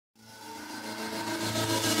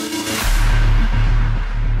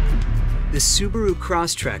The Subaru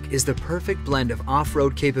Crosstrek is the perfect blend of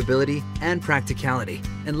off-road capability and practicality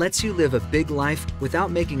and lets you live a big life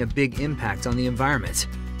without making a big impact on the environment.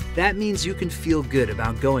 That means you can feel good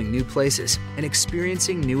about going new places and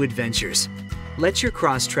experiencing new adventures. Let your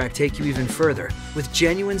Crosstrek take you even further with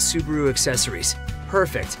genuine Subaru accessories,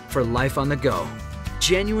 perfect for life on the go.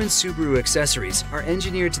 Genuine Subaru accessories are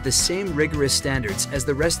engineered to the same rigorous standards as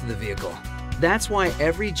the rest of the vehicle. That's why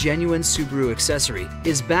every genuine Subaru accessory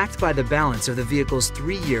is backed by the balance of the vehicle's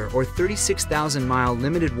 3-year or 36,000-mile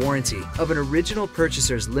limited warranty of an original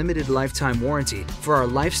purchaser's limited lifetime warranty for our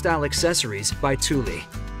lifestyle accessories by Thule.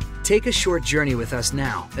 Take a short journey with us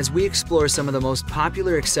now as we explore some of the most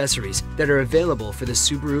popular accessories that are available for the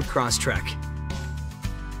Subaru Crosstrek.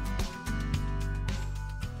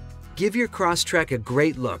 Give your Crosstrek a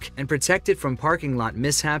great look and protect it from parking lot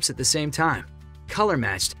mishaps at the same time. Color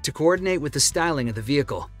matched to coordinate with the styling of the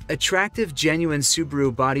vehicle. Attractive genuine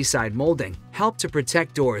Subaru body side molding help to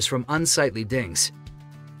protect doors from unsightly dings.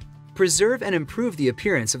 Preserve and improve the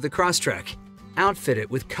appearance of the Crosstrek. Outfit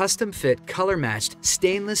it with custom-fit, color-matched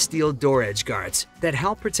stainless steel door edge guards that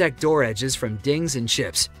help protect door edges from dings and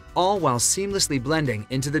chips, all while seamlessly blending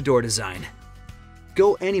into the door design.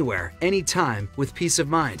 Go anywhere, anytime with peace of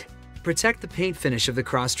mind. Protect the paint finish of the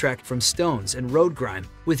Crosstrek from stones and road grime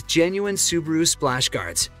with genuine Subaru splash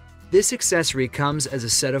guards. This accessory comes as a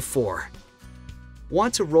set of 4.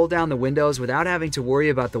 Want to roll down the windows without having to worry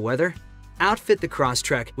about the weather? Outfit the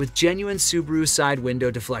Crosstrek with genuine Subaru side window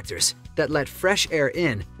deflectors that let fresh air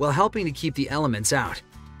in while helping to keep the elements out.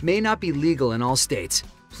 May not be legal in all states.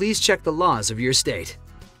 Please check the laws of your state.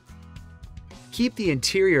 Keep the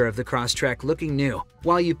interior of the Crosstrek looking new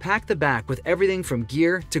while you pack the back with everything from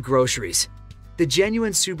gear to groceries. The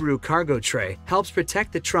genuine Subaru cargo tray helps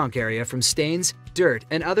protect the trunk area from stains, dirt,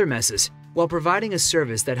 and other messes while providing a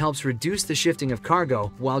service that helps reduce the shifting of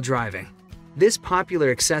cargo while driving. This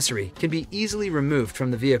popular accessory can be easily removed from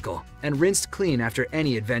the vehicle and rinsed clean after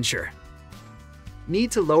any adventure. Need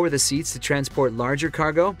to lower the seats to transport larger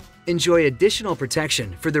cargo? Enjoy additional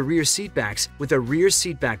protection for the rear seatbacks with a rear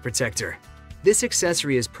seatback protector. This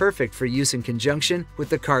accessory is perfect for use in conjunction with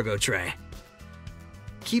the cargo tray.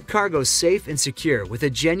 Keep cargo safe and secure with a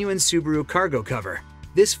genuine Subaru cargo cover.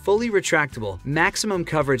 This fully retractable, maximum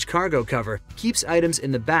coverage cargo cover keeps items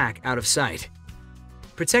in the back out of sight.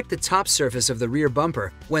 Protect the top surface of the rear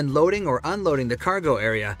bumper when loading or unloading the cargo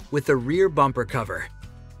area with the rear bumper cover.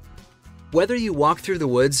 Whether you walk through the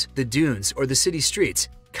woods, the dunes, or the city streets,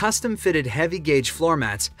 custom-fitted heavy-gauge floor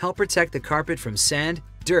mats help protect the carpet from sand,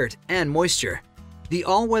 dirt, and moisture. The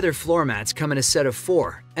all-weather floor mats come in a set of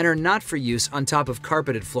 4 and are not for use on top of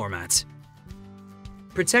carpeted floor mats.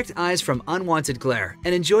 Protect eyes from unwanted glare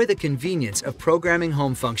and enjoy the convenience of programming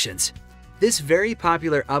home functions. This very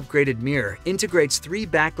popular upgraded mirror integrates 3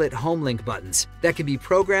 backlit home link buttons that can be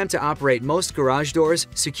programmed to operate most garage doors,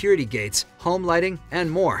 security gates, home lighting, and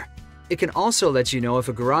more. It can also let you know if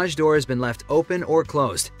a garage door has been left open or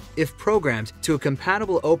closed, if programmed to a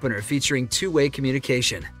compatible opener featuring 2-way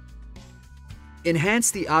communication.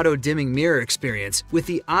 Enhance the auto-dimming mirror experience with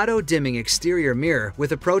the auto-dimming exterior mirror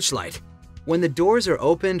with approach light. When the doors are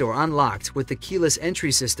opened or unlocked with the keyless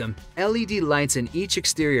entry system, LED lights in each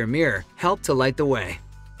exterior mirror help to light the way.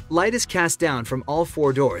 Light is cast down from all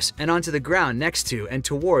 4 doors and onto the ground next to and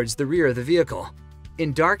towards the rear of the vehicle.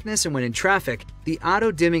 In darkness and when in traffic, the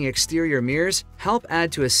auto-dimming exterior mirrors help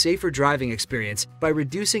add to a safer driving experience by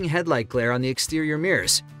reducing headlight glare on the exterior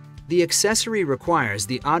mirrors. The accessory requires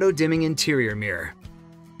the auto-dimming interior mirror.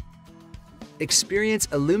 Experience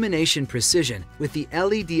illumination precision with the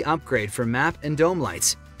LED upgrade for map and dome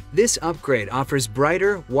lights. This upgrade offers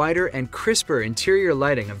brighter, wider, and crisper interior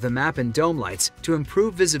lighting of the map and dome lights to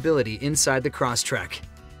improve visibility inside the Crosstrek.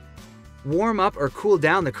 Warm up or cool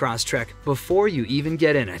down the Crosstrek before you even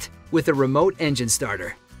get in it with a remote engine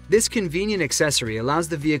starter. This convenient accessory allows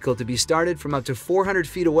the vehicle to be started from up to 400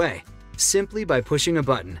 feet away, simply by pushing a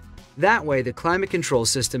button. That way, the climate control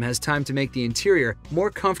system has time to make the interior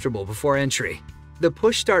more comfortable before entry. The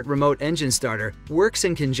push-start remote engine starter works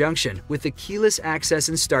in conjunction with the keyless access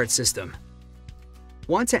and start system.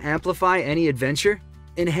 Want to amplify any adventure?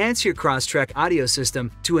 Enhance your Crosstrek audio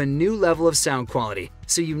system to a new level of sound quality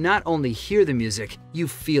so you not only hear the music, you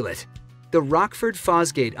feel it. The Rockford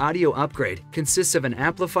Fosgate audio upgrade consists of an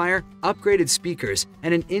amplifier, upgraded speakers,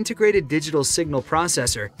 and an integrated digital signal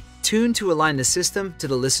processor tuned to align the system to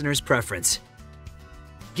the listener's preference.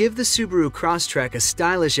 Give the Subaru Crosstrek a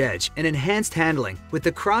stylish edge and enhanced handling with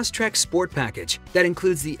the Crosstrek Sport Package that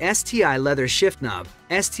includes the STI leather shift knob,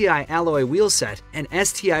 STI alloy wheel set, and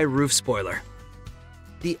STI roof spoiler.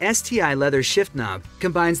 The STI leather shift knob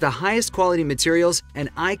combines the highest quality materials and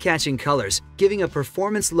eye-catching colors, giving a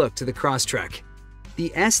performance look to the Crosstrek.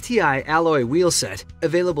 The STI alloy wheel set,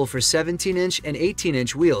 available for 17-inch and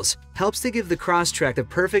 18-inch wheels, helps to give the Crosstrek the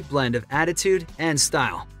perfect blend of attitude and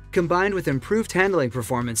style, combined with improved handling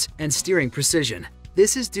performance and steering precision.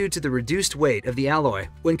 This is due to the reduced weight of the alloy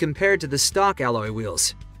when compared to the stock alloy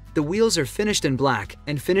wheels. The wheels are finished in black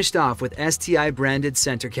and finished off with STI-branded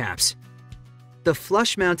center caps. The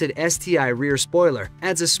flush-mounted STI rear spoiler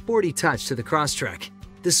adds a sporty touch to the Crosstrek.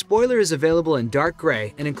 The spoiler is available in dark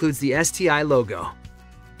gray and includes the STI logo.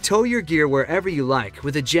 Tow your gear wherever you like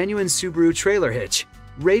with a genuine Subaru trailer hitch.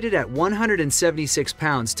 Rated at 176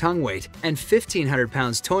 pounds tongue weight and 1,500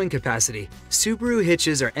 pounds towing capacity, Subaru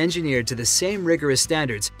hitches are engineered to the same rigorous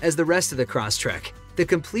standards as the rest of the Crosstrek. The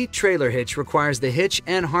complete trailer hitch requires the hitch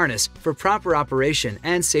and harness for proper operation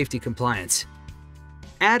and safety compliance.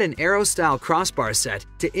 Add an Aero-style crossbar set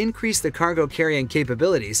to increase the cargo carrying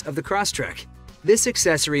capabilities of the Crosstrek. This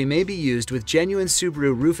accessory may be used with genuine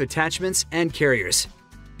Subaru roof attachments and carriers.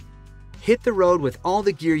 Hit the road with all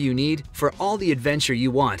the gear you need for all the adventure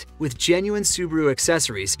you want with genuine Subaru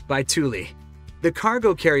accessories by Thule. The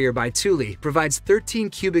cargo carrier by Thule provides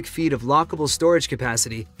 13 cubic feet of lockable storage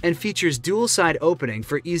capacity and features dual-side opening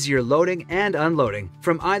for easier loading and unloading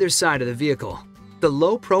from either side of the vehicle. The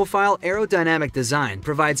low-profile aerodynamic design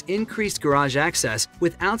provides increased garage access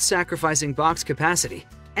without sacrificing box capacity,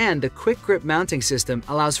 and the quick grip mounting system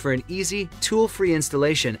allows for an easy, tool-free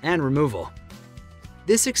installation and removal.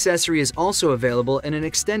 This accessory is also available in an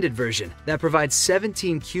extended version that provides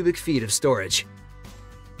 17 cubic feet of storage.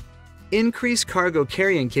 Increase cargo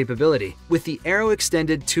carrying capability with the Aero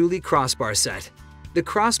Extended Thule Crossbar Set. The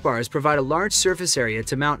crossbars provide a large surface area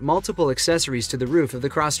to mount multiple accessories to the roof of the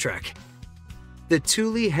Crosstrek. The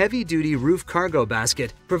Thule Heavy-Duty Roof Cargo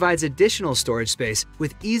Basket provides additional storage space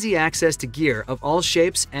with easy access to gear of all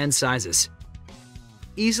shapes and sizes.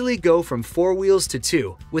 Easily go from 4 wheels to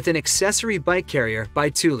 2 with an accessory bike carrier by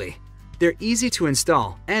Thule. They're easy to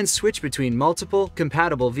install and switch between multiple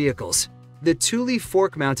compatible vehicles. The Thule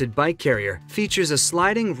fork-mounted bike carrier features a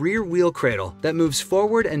sliding rear wheel cradle that moves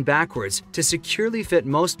forward and backwards to securely fit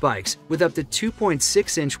most bikes with up to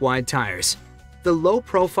 2.6-inch wide tires. The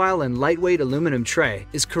low-profile and lightweight aluminum tray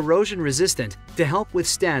is corrosion-resistant to help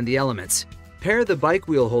withstand the elements. Pair the bike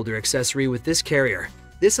wheel holder accessory with this carrier.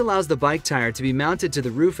 This allows the bike tire to be mounted to the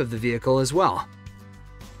roof of the vehicle as well.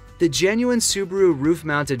 The genuine Subaru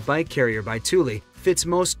roof-mounted bike carrier by Thule fits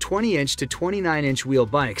most 20-inch to 29-inch wheel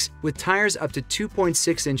bikes with tires up to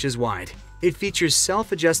 2.6 inches wide. It features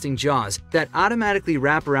self-adjusting jaws that automatically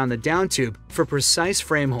wrap around the down tube for precise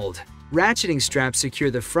frame hold. Ratcheting straps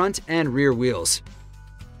secure the front and rear wheels.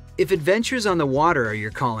 If adventures on the water are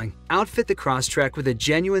your calling, outfit the Crosstrek with a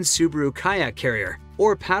genuine Subaru kayak carrier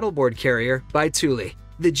or paddleboard carrier by Thule.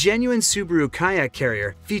 The genuine Subaru kayak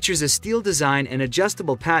carrier features a steel design and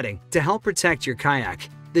adjustable padding to help protect your kayak.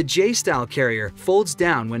 The J-style carrier folds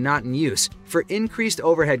down when not in use for increased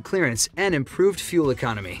overhead clearance and improved fuel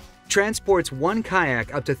economy. Transports one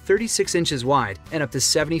kayak up to 36 inches wide and up to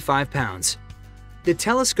 75 pounds. The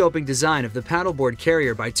telescoping design of the paddleboard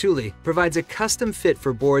carrier by Thule provides a custom fit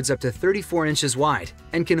for boards up to 34 inches wide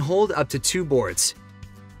and can hold up to 2 boards.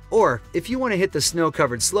 Or, if you want to hit the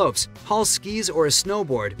snow-covered slopes, haul skis or a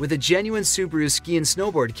snowboard with a genuine Subaru ski and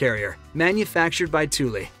snowboard carrier, manufactured by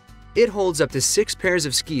Thule. It holds up to 6 pairs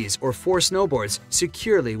of skis or 4 snowboards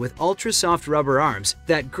securely with ultra-soft rubber arms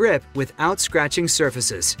that grip without scratching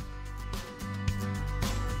surfaces.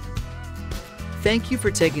 Thank you for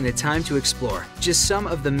taking the time to explore just some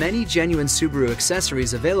of the many genuine Subaru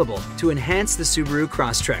accessories available to enhance the Subaru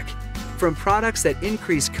Crosstrek. From products that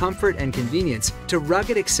increase comfort and convenience to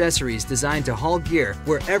rugged accessories designed to haul gear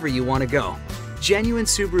wherever you want to go, genuine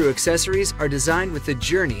Subaru accessories are designed with the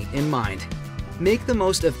journey in mind. Make the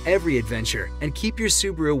most of every adventure and keep your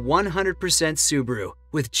Subaru 100% Subaru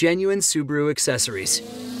with genuine Subaru accessories.